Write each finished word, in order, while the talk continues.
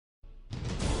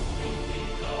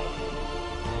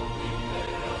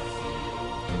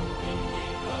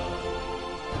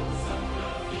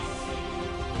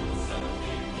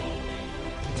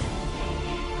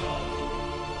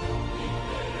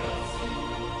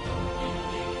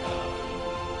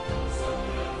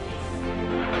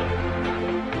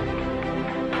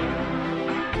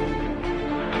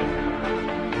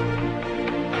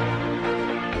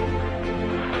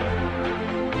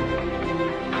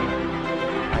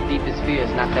deepest fear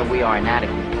is not that we are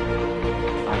inadequate.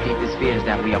 Our deepest fear is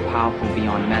that we are powerful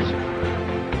beyond measure.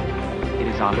 It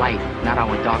is our light, not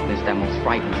our darkness, that most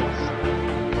frightens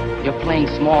us. Your playing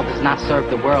small does not serve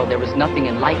the world. There is nothing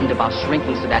enlightened about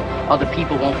shrinking so that other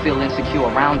people won't feel insecure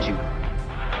around you.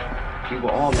 We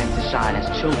were all meant to shine as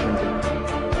children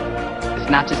do. It's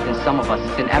not just in some of us,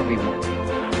 it's in everyone.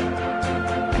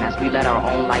 And as we let our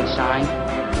own light shine,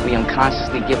 we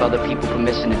unconsciously give other people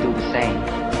permission to do the same.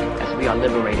 As we are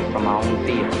liberated from our own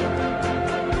fear,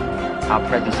 our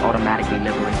presence automatically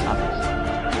liberates others.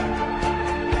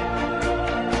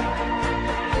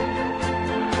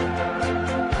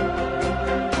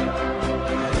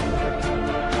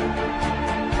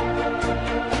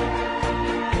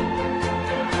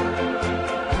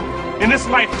 In this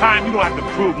lifetime, you don't have to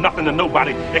prove nothing to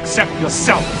nobody except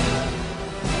yourself.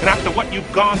 And after what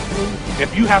you've gone through,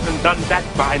 if you haven't done that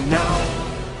by now,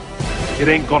 it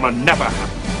ain't gonna never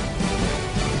happen.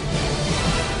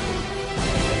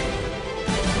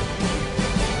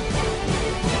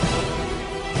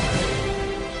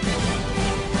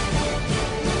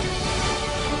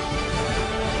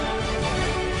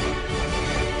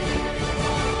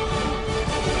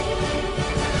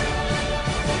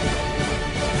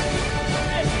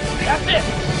 That's it!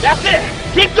 That's it!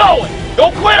 Keep going!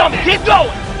 Don't quit on me! Keep going!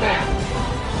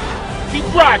 Keep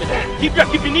driving! Keep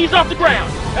your knees off the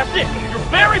ground! That's it! Your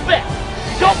very best!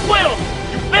 Don't quit on me!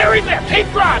 Your very best! Keep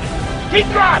driving!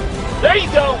 Keep driving! There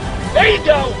you go! There you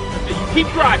go! You keep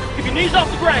driving! Keep your knees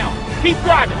off the ground! Keep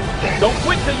driving! Don't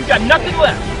quit till you got nothing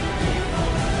left!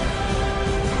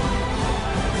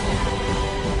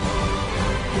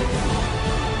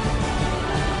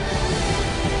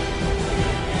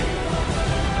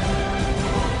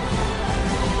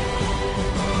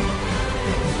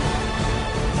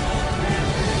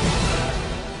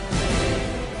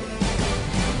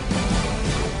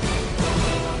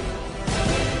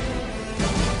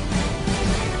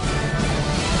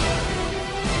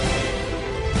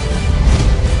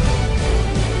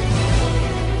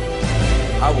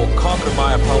 I will conquer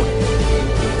my opponent.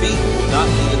 Defeat will not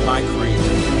be in my creed.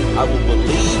 I will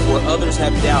believe where others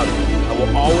have doubted. I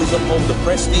will always uphold the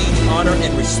prestige, honor,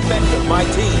 and respect of my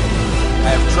team.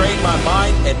 I have trained my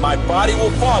mind, and my body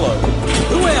will follow.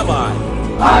 Who am I?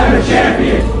 I'm a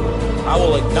champion! I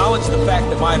will acknowledge the fact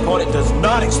that my opponent does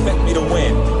not expect me to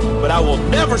win, but I will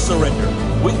never surrender.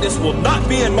 Weakness will not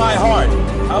be in my heart.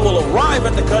 I will arrive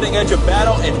at the cutting edge of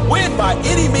battle and win by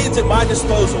any means at my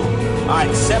disposal. I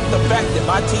accept the fact that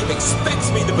my team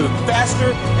expects me to move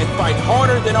faster and fight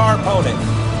harder than our opponent.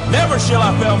 Never shall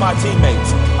I fail my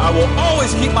teammates. I will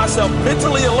always keep myself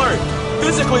mentally alert,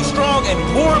 physically strong, and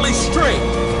morally straight.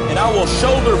 And I will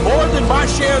shoulder more than my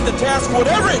share of the task,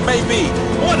 whatever it may be,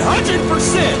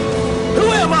 100%. Who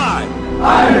am I?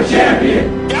 I'm a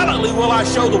champion! Gallantly will I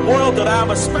show the world that I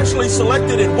am a specially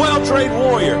selected and well-trained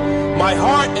warrior. My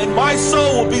heart and my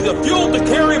soul will be the fuel to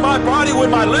carry my body when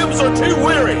my limbs are too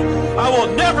weary. I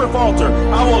will never falter.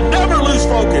 I will never lose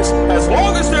focus. As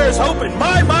long as there is hope in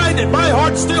my mind and my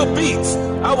heart still beats,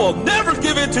 I will never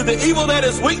give in to the evil that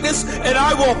is weakness, and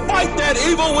I will fight that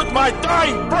evil with my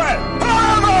dying breath. Who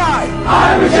am I?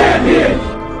 I'm a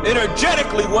champion!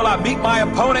 Energetically will I meet my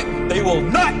opponent. They will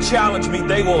not challenge me.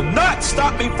 They will not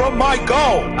stop me from my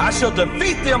goal. I shall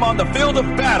defeat them on the field of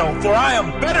battle, for I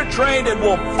am better trained and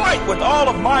will fight with all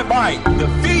of my might.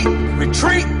 Defeat,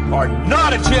 retreat are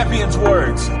not a champion's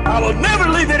words. I will never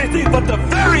leave anything but the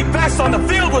very best on the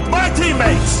field with my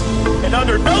teammates. And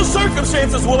under no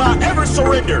circumstances will I ever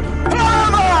surrender. Who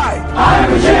am I?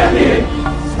 I'm a champion!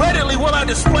 Readily will I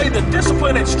display the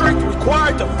discipline and strength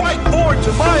required to fight forward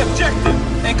to my objective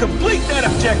and complete that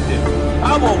objective.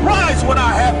 I will rise when I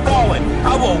have fallen.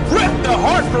 I will rip the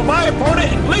heart from my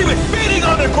opponent and leave it beating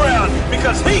on the ground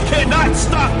because he cannot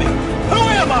stop me. Who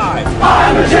am I?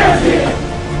 I'm a champion!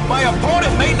 My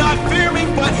opponent may not fear me,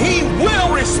 but he will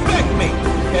respect me.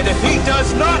 And if he does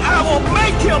not, I will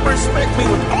make him respect me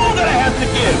with all that I have to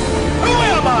give. Who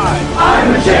am I?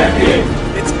 I'm a champion!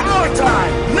 It's our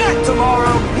time, not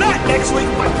tomorrow, not next week,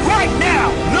 but right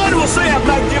now. None will say I've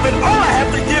not given all I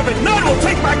have to give, and none will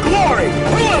take my glory.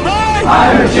 Who am I?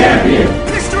 I'm a champion!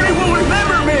 History will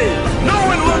remember me. No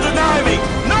one will deny me.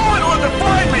 No one will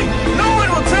define me. No one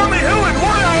will tell me who and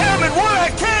what I am and what I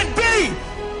can be.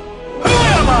 Who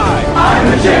am I? I'm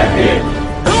a champion!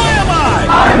 Who am I?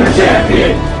 I'm a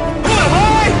champion! Who am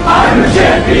I? I'm a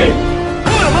champion!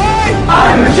 Who am I?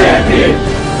 I'm a champion!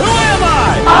 Who am I?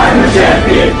 I'm a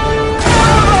champion! Who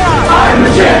am I? I'm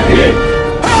a champion!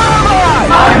 Who am I?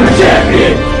 I'm a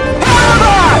champion! Who am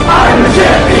I? I'm a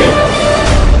champion!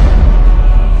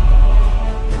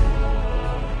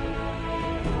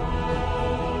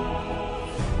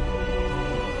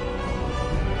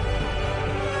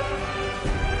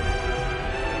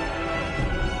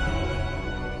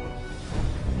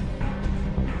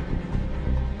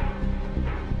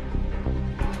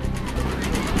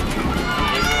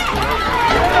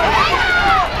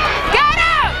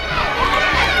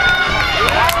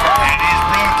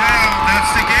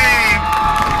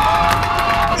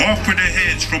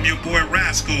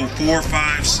 go 4,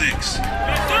 5,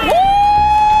 6.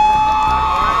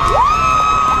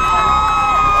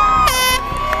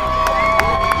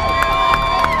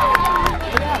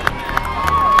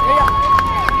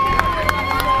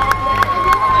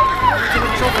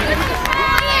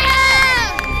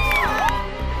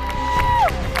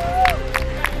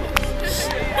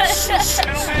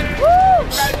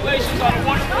 Congratulations on a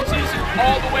wonderful season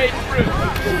all the way through.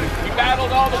 You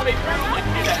battled all the way through. You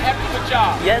did a heck of a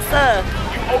job. Yes, sir.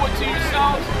 You owe it to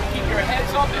yourselves to keep your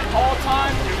heads up at all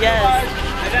times and Yes. realize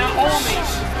that not only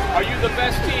are you the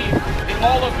best team in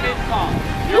all of mid-com,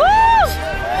 you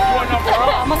are number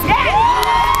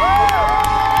one.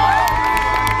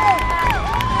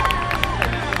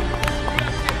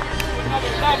 Another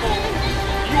level,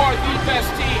 you are the best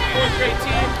team, fourth grade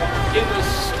team in the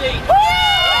state.